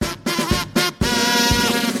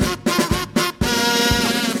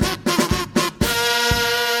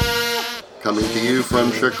you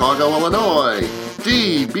from Chicago, Illinois.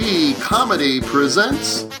 DB Comedy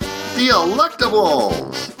presents The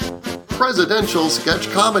Electables, presidential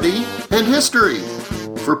sketch comedy and history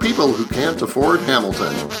for people who can't afford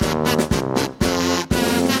Hamilton.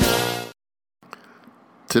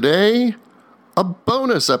 Today, a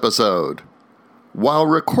bonus episode. While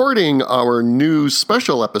recording our new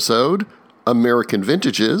special episode, American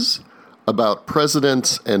Vintages, about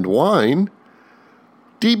presidents and wine,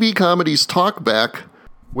 DB Comedy's talkback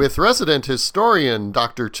with resident historian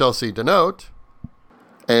Dr. Chelsea Denote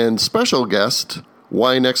and special guest,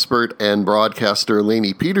 wine expert and broadcaster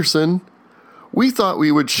Lainey Peterson, we thought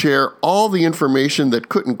we would share all the information that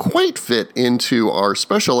couldn't quite fit into our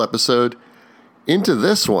special episode into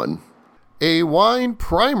this one. A wine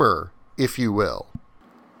primer, if you will.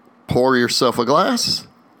 Pour yourself a glass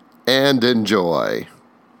and enjoy.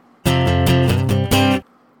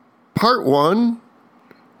 Part 1,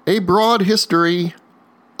 a broad history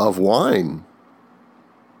of wine.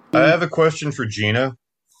 I have a question for Gina.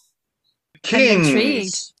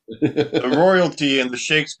 Kings, the royalty and the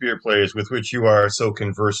Shakespeare plays with which you are so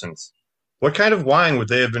conversant, what kind of wine would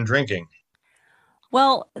they have been drinking?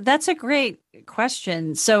 Well, that's a great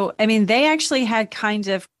question. So, I mean, they actually had kind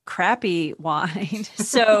of crappy wine.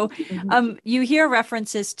 So you hear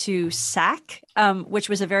references to sack, which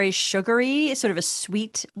was a very sugary, sort of a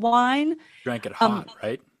sweet wine. Drank it hot,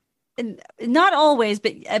 right? And not always,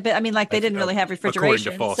 but I mean, like they didn't really have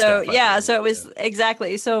refrigeration. So yeah, so it was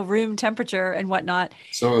exactly so room temperature and whatnot.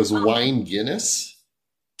 So it was wine Guinness?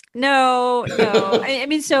 No. I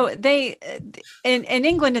mean, so they in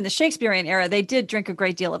England in the Shakespearean era, they did drink a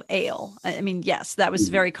great deal of ale. I mean, yes, that was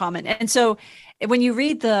very common. And so when you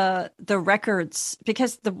read the records,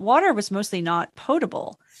 because the water was mostly not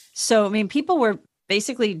potable, so I mean, people were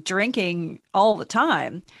basically drinking all the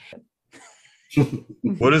time.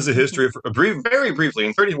 What is the history of very briefly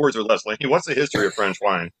in 30 words or less, Lainey, what's the history of French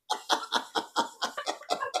wine?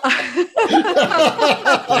 They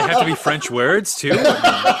have to be French words too?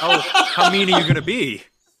 How mean are you going to be?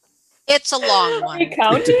 It's a long one.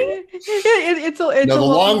 Counting? It's the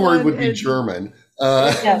long word would be German.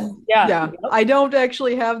 Yeah. I don't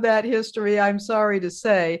actually have that history, I'm sorry to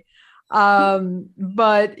say.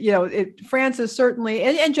 But, you know, France is certainly,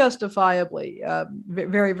 and justifiably,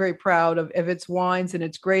 very, very proud of its wines and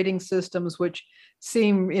its grading systems, which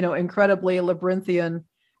seem, you know, incredibly labyrinthian.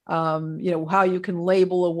 You know, how you can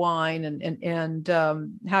label a wine and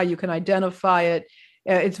how you can identify it.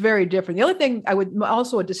 It's very different. The other thing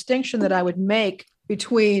a distinction that I would make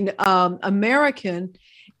between American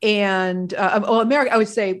and America, I would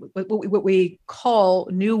say what we call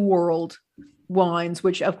New World wines,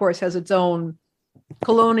 which of course has its own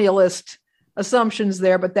colonialist assumptions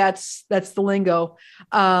there, but that's the lingo,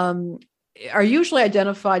 are usually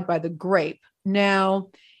identified by the grape. Now,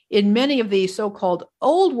 in many of the so-called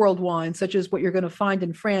old world wines, such as what you're going to find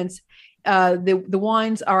in France, the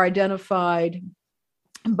wines are identified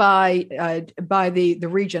by the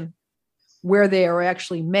region where they are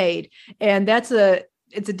actually made, and it's a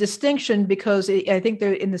distinction because I think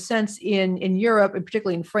they're in the sense in Europe and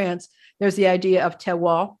particularly in France, there's the idea of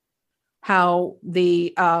terroir, how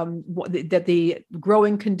that the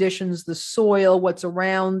growing conditions, the soil, what's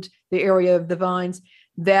around the area of the vines,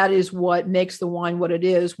 that is what makes the wine what it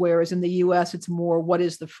is. Whereas in the U.S., it's more what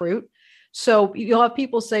is the fruit. So you'll have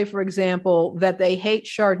people say, for example, that they hate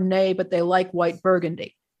Chardonnay, but they like white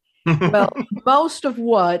Burgundy. Well, most of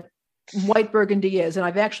what white Burgundy is, and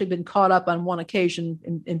I've actually been caught up on one occasion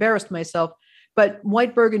and embarrassed myself, but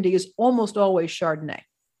white Burgundy is almost always Chardonnay.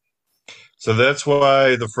 So that's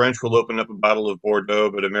why the French will open up a bottle of Bordeaux,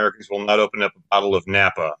 but Americans will not open up a bottle of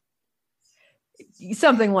Napa.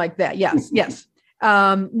 Something like that. Yes.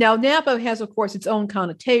 Now, Napa has, of course, its own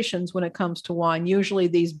connotations when it comes to wine. Usually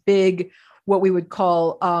these big, what we would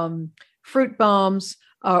call fruit bombs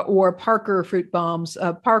or Parker fruit bombs.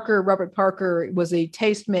 Robert Parker was a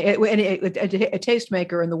tastemaker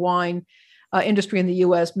in the wine industry in the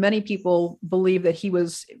U.S. Many people believe that he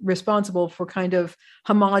was responsible for kind of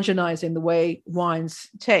homogenizing the way wines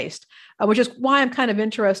taste, which is why I'm kind of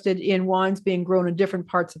interested in wines being grown in different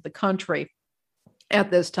parts of the country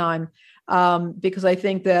at this time, because I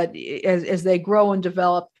think that as they grow and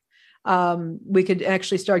develop, we could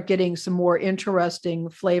actually start getting some more interesting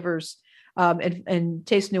flavors and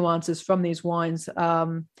taste nuances from these wines,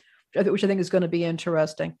 which I think is going to be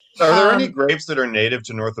interesting. Are there any grapes that are native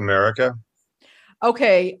to North America?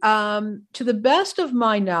 Okay. To the best of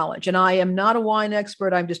my knowledge, and I am not a wine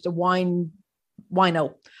expert, I'm just a wino.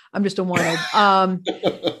 I'm just a wino.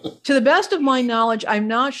 To the best of my knowledge, I'm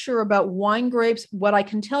not sure about wine grapes. What I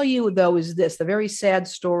can tell you, though, is this, the very sad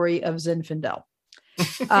story of Zinfandel.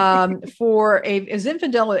 For a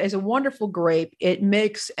Zinfandel is a wonderful grape. It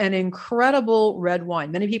makes an incredible red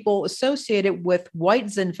wine. Many people associate it with white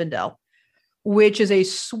Zinfandel, which is a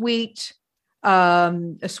sweet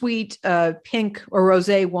pink or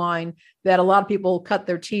rosé wine that a lot of people cut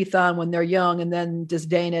their teeth on when they're young and then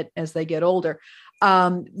disdain it as they get older.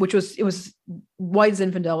 White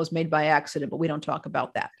Zinfandel was made by accident, but we don't talk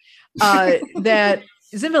about that. That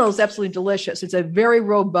Zinfandel is absolutely delicious. It's a very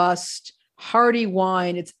robust, hearty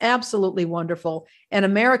wine. It's absolutely wonderful. And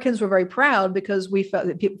Americans were very proud because we felt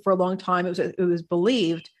that people, for a long time, it was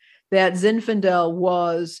believed that Zinfandel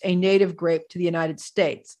was a native grape to the United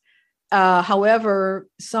States. However,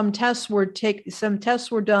 some tests were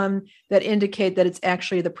done that indicate that it's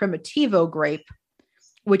actually the Primitivo grape,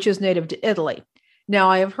 which is native to Italy. Now,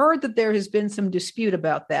 I have heard that there has been some dispute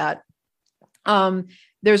about that.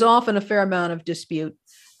 There's often a fair amount of dispute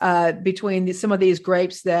between some of these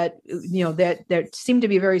grapes that seem to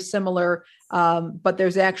be very similar, but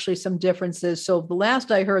there's actually some differences. So the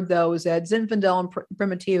last I heard, though, is that Zinfandel and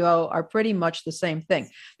Primitivo are pretty much the same thing.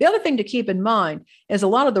 The other thing to keep in mind is a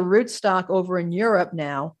lot of the rootstock over in Europe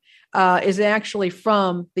now is actually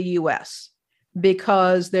from the U.S.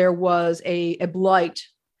 because there was a blight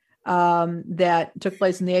that took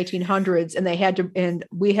place in the 1800s, and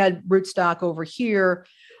we had rootstock over here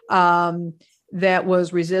that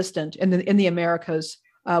was resistant in the Americas,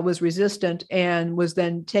 was resistant and was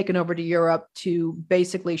then taken over to Europe to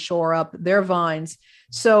basically shore up their vines.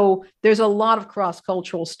 So there's a lot of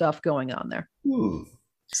cross-cultural stuff going on there.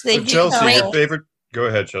 So Chelsea, your favorite? Go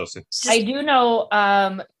ahead, Chelsea. I do know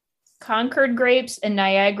Concord grapes and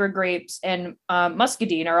Niagara grapes and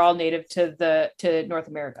muscadine are all native to North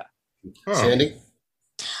America. Sandy?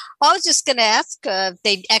 Well, I was just going to ask if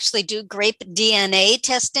they actually do grape DNA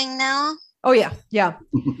testing now. Oh, yeah.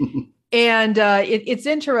 And it's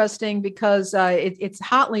interesting because it's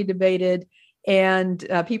hotly debated, and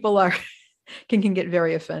people can get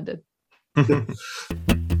very offended.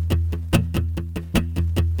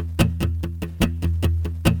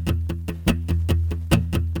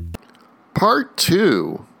 Part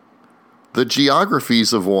 2, the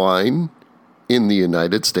geographies of wine in the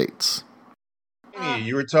United States.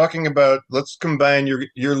 You were talking about, let's combine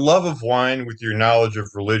your love of wine with your knowledge of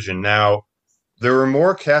religion. Now, there were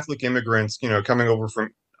more Catholic immigrants, coming over from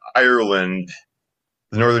Ireland,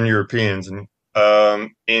 the Northern Europeans, and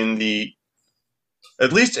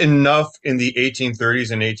at least enough in the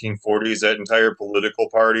 1830s and 1840s that entire political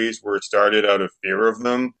parties were started out of fear of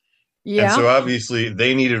them. Yeah. And so obviously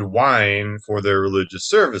they needed wine for their religious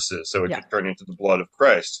services, so it could turn into the blood of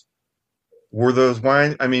Christ. Were those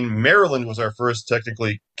wines? I mean, Maryland was our first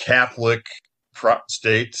technically Catholic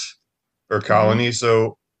state or colony. Mm-hmm.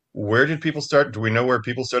 So where did people start? Do we know where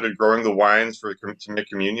people started growing the wines to make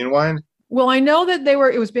communion wine? Well, I know that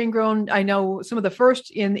it was being grown. I know some of the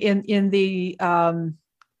first in the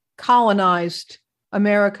colonized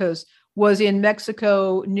Americas was in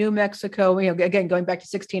Mexico, New Mexico, again, going back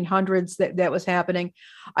to 1600s, that was happening.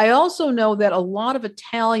 I also know that a lot of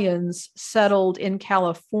Italians settled in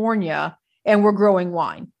California and were growing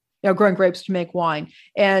wine, growing grapes to make wine.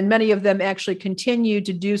 And many of them actually continued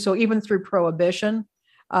to do so even through Prohibition.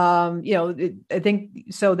 I think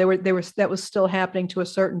so. That was still happening to a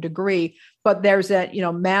certain degree, but there's that,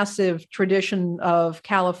 massive tradition of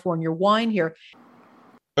California wine here.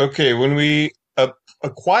 Okay. When we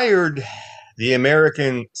acquired the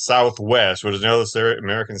American Southwest, what is now the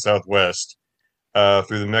American Southwest,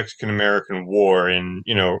 through the Mexican-American War and,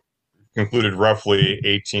 concluded roughly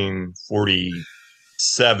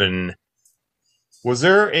 1847, was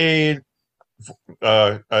there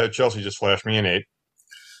Chelsea just flashed me an 8.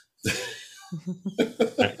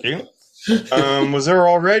 Thank you. Was there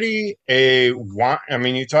already a wine? I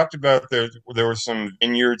mean, you talked about there were some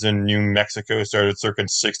vineyards in New Mexico started circa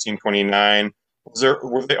 1629.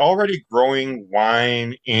 Were they already growing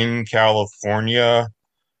wine in California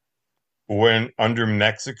when under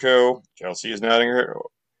Mexico? Chelsea is nodding her.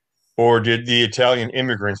 Or did the Italian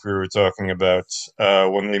immigrants we were talking about,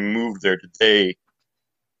 when they moved there, did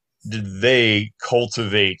they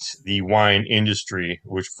cultivate the wine industry,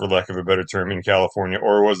 which, for lack of a better term, in California,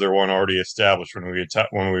 or was there one already established when we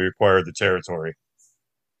acquired the territory?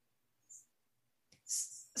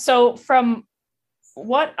 So from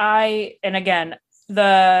what and again,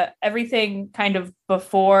 everything kind of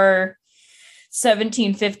before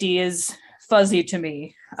 1750 is fuzzy to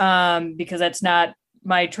me, because that's not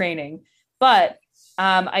my training, but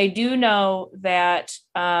I do know that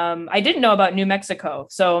I didn't know about New Mexico,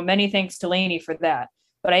 so many thanks to Lainey for that.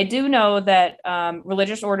 But I do know that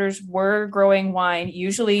religious orders were growing wine,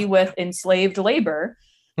 usually with enslaved labor,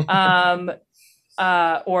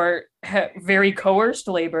 or very coerced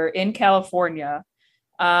labor in California.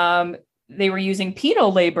 They were using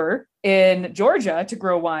penal labor in Georgia to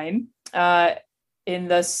grow wine in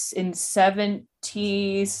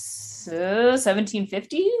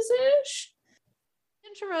 1750s ish.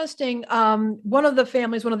 Interesting. One of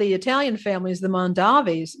the Italian families, the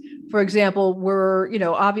Mondavis, for example, were,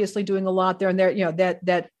 obviously doing a lot there, and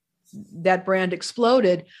that brand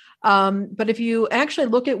exploded. But if you actually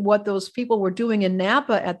look at what those people were doing in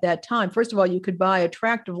Napa at that time, first of all, you could buy a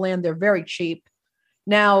tract of land there very cheap.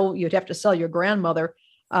 Now you'd have to sell your grandmother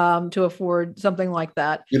to afford something like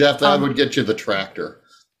that. That would get you the tractor.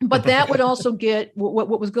 But that would also get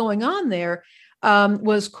what was going on there.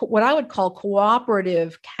 Was what I would call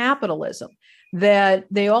cooperative capitalism, that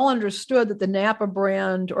they all understood that the Napa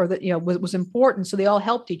brand was important. So they all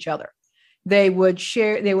helped each other. They would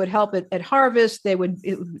share, they would help at harvest.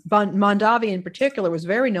 Mondavi in particular was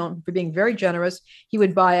very known for being very generous. He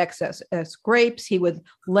would buy excess grapes. He would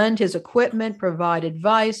lend his equipment, provide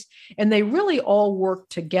advice, and they really all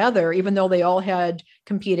worked together, even though they all had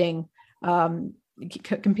competing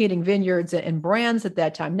vineyards and brands at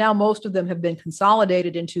that time. Now, most of them have been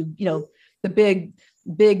consolidated into, the big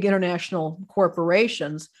international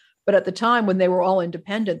corporations. But at the time when they were all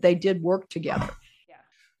independent, they did work together.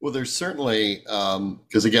 Well, there's certainly,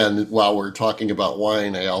 because again, while we're talking about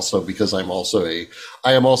wine, I am also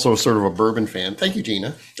sort of a bourbon fan. Thank you,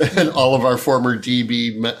 Gina, and all of our former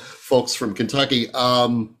DB folks from Kentucky.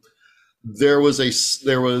 There was a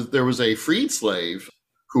freed slave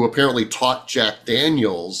who apparently taught Jack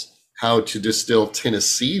Daniels how to distill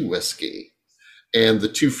Tennessee whiskey. And the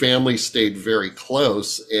two families stayed very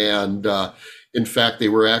close. And in fact, they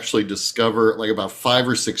were actually discovered like about 5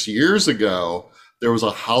 or 6 years ago. There was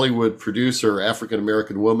a Hollywood producer,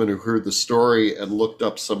 African-American woman, who heard the story and looked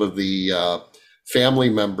up some of the family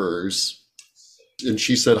members. And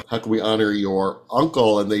she said, "How can we honor your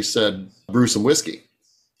uncle?" And they said, "Brew some whiskey."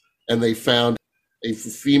 And they found a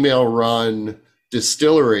female-run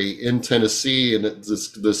distillery in Tennessee, and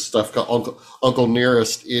this stuff called Uncle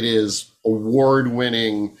Nearest. It is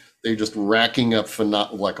award-winning. They're just racking up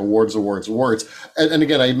awards. And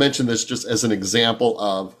again, I mentioned this just as an example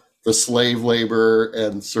of the slave labor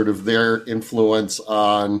and sort of their influence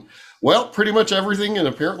on, well, pretty much everything. And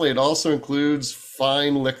apparently it also includes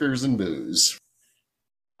fine liquors and booze.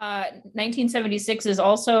 1976 is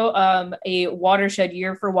also a watershed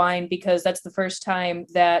year for wine, because that's the first time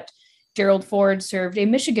that Gerald Ford served a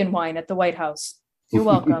Michigan wine at the White House. You're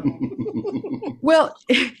welcome. Well,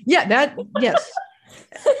 yeah, yes.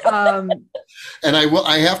 And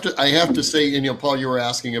I have to say, and Paul, you were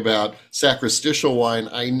asking about sacristitial wine.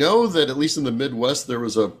 I know that at least in the Midwest, there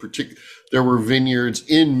were vineyards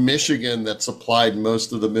in Michigan that supplied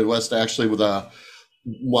most of the Midwest. Actually, with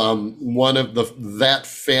that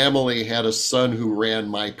family had a son who ran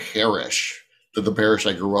my parish, the parish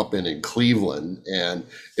I grew up in Cleveland, and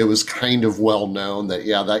it was kind of well known that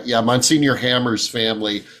Monsignor Hammer's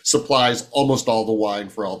family supplies almost all the wine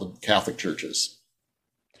for all the Catholic churches.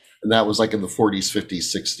 And that was like in the 40s,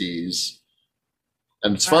 50s, 60s.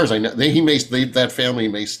 And as far as I know, that family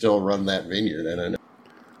may still run that vineyard. I don't know.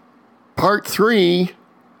 Part 3,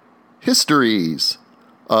 Histories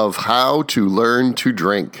of How to Learn to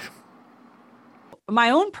Drink.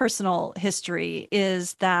 My own personal history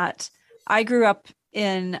is that I grew up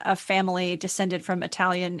in a family descended from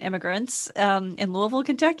Italian immigrants in Louisville,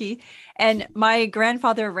 Kentucky. And my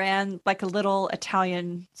grandfather ran like a little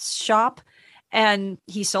Italian shop, and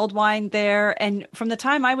he sold wine there. And from the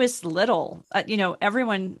time I was little,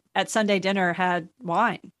 everyone at Sunday dinner had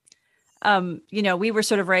wine. We were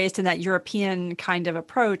sort of raised in that European kind of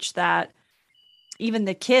approach that even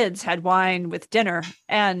the kids had wine with dinner.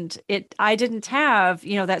 And I didn't have,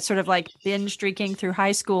 that sort of like binge drinking through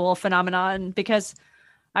high school phenomenon, because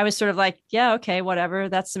I was sort of like, yeah, okay, whatever.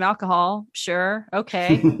 That's some alcohol. Sure.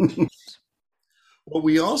 Okay. Well,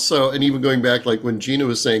 we also, and even going back, like when Gina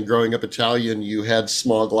was saying, growing up Italian, you had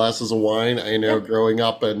small glasses of wine. I know growing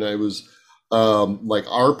up, and I was like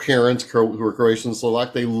our parents who were Croatian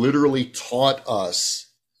Slovak, they literally taught us.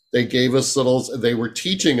 They gave us they were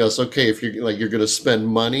teaching us, okay, if you're going to spend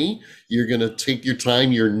money, you're going to take your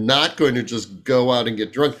time. You're not going to just go out and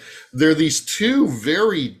get drunk. There are these two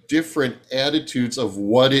very different attitudes of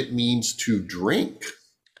what it means to drink.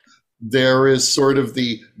 There is sort of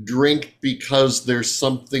the drink because there's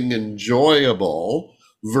something enjoyable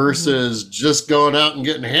versus just going out and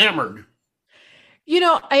getting hammered.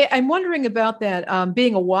 I'm wondering about that,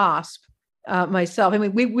 being a WASP myself. I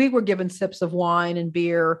mean, we were given sips of wine and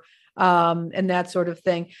beer and that sort of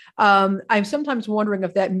thing. I'm sometimes wondering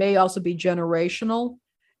if that may also be generational,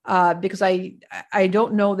 because I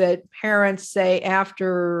don't know that parents, say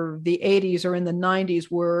after the 80s or in the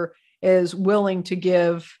 90s, were as willing to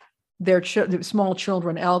give their small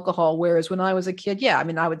children alcohol. Whereas when I was a kid, I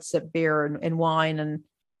mean, I would sip beer and wine and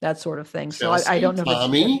that sort of thing. So I don't know.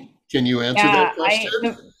 Tommy, can you answer that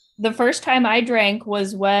question? The first time I drank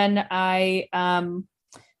was when I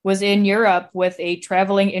was in Europe with a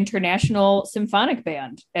traveling international symphonic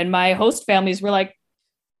band. And my host families were like,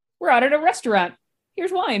 we're out at a restaurant.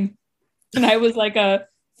 Here's wine. And I was like a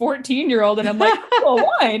 14-year-old, and I'm like, oh,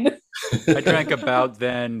 wine. I drank about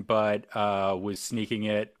then, but was sneaking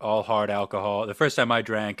it, all hard alcohol. The first time I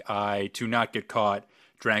drank, to not get caught,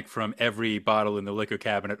 drank from every bottle in the liquor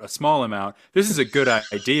cabinet, a small amount. This is a good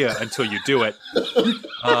idea until you do it.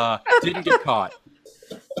 Didn't get caught.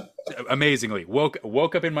 Amazingly,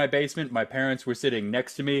 woke up in my basement. My parents were sitting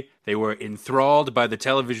next to me. They were enthralled by the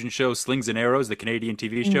television show Slings and Arrows, the Canadian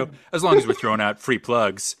TV show. As long as we're throwing out free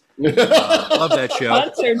plugs, love that show.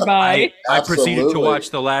 Sponsored by. I proceeded to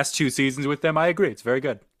watch the last 2 seasons with them. I agree, it's very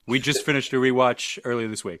good. We just finished a rewatch earlier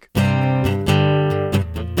this week.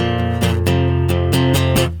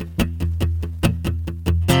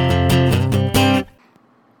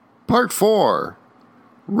 Part 4.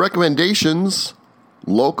 Recommendations,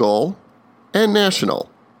 local and national,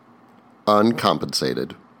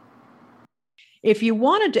 uncompensated. If you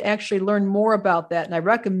wanted to actually learn more about that, and I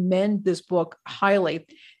recommend this book highly,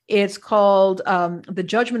 it's called The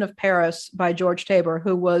Judgment of Paris by George Tabor,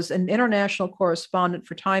 who was an international correspondent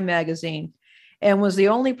for Time magazine and was the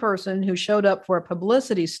only person who showed up for a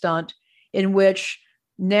publicity stunt in which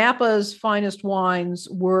Napa's finest wines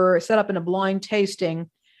were set up in a blind tasting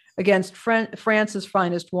against France's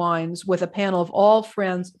finest wines with a panel of all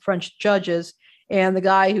French judges. And the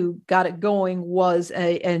guy who got it going was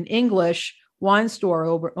an English wine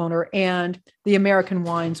store owner, and the American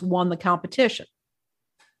wines won the competition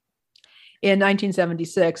in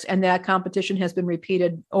 1976. And that competition has been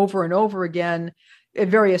repeated over and over again at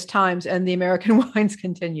various times, and the American wines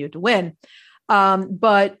continue to win.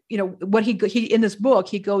 But, what he in this book,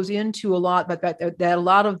 he goes into a lot, but that a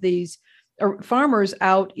lot of these farmers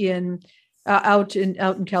out in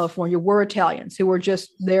California were Italians who were just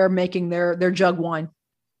there making their jug wine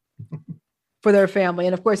for their family.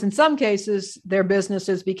 And of course, in some cases, their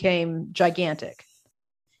businesses became gigantic.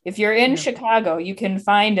 If you're in Chicago, you can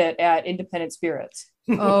find it at Independent Spirits.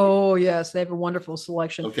 Oh, yes. They have a wonderful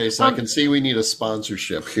selection. Okay, so I can see we need a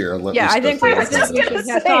sponsorship here. I think we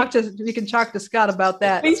can talk to Scott about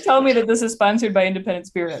that. Please tell me that this is sponsored by Independent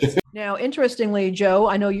Spirits. Now, interestingly, Joe,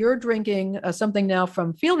 I know you're drinking something now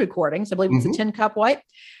from Field Recordings. I believe it's a Tin Cup White.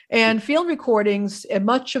 And Field Recordings,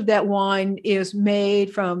 much of that wine is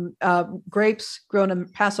made from grapes grown in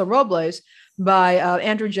Paso Robles by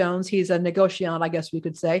Andrew Jones. He's a negociant, I guess we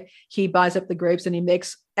could say. He buys up the grapes and he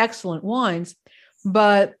makes excellent wines.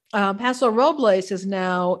 But Paso Robles is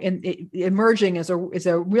now emerging as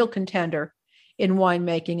a real contender in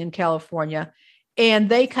winemaking in California. And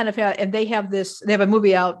they have a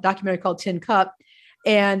movie out, documentary called Tin Cup.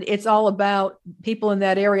 And it's all about people in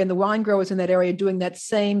that area and the wine growers in that area doing that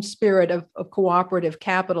same spirit of cooperative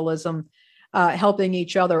capitalism, helping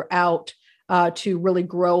each other out to really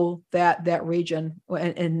grow that region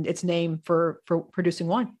and its name for producing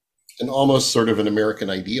wine. And almost sort of an American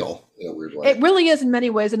ideal in a weird way. It really is in many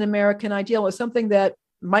ways an American ideal. It's something that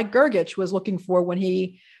Mike Gergich was looking for when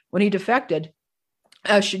he defected.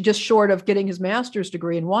 Just short of getting his master's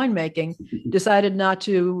degree in winemaking, decided not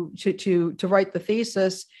to write the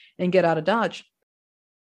thesis and get out of Dodge.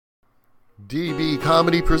 DB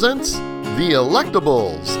Comedy presents The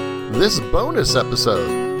Electables. This bonus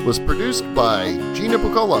episode was produced by Gina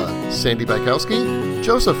Bucola, Sandy Bykowski,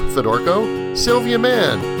 Joseph Fedorko, Sylvia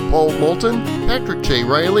Mann, Paul Moulton, Patrick J.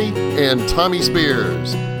 Riley, and Tommy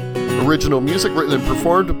Spears. Original music written and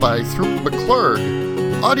performed by Throop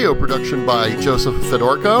McClurg. Audio production by Joseph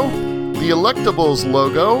Fedorko. The Electables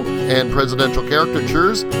logo and presidential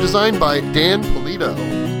caricatures designed by Dan Polito.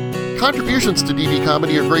 Contributions to DB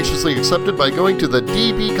Comedy are graciously accepted by going to the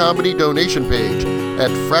DB Comedy donation page at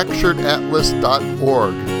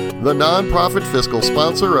fracturedatlas.org, the nonprofit fiscal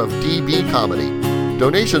sponsor of DB Comedy.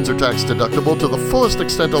 Donations are tax deductible to the fullest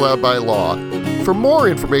extent allowed by law. For more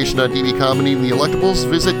information on DB Comedy and the Electables,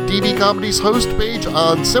 visit DB Comedy's host page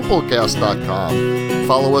on Simplecast.com.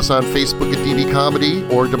 Follow us on Facebook at DB Comedy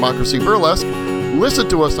or Democracy Burlesque. Listen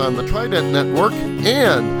to us on the Trident Network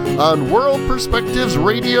and on World Perspectives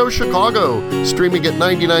Radio Chicago, streaming at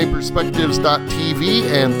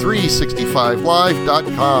 99perspectives.tv and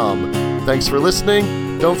 365live.com. Thanks for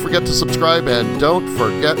listening. Don't forget to subscribe and don't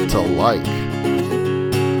forget to like.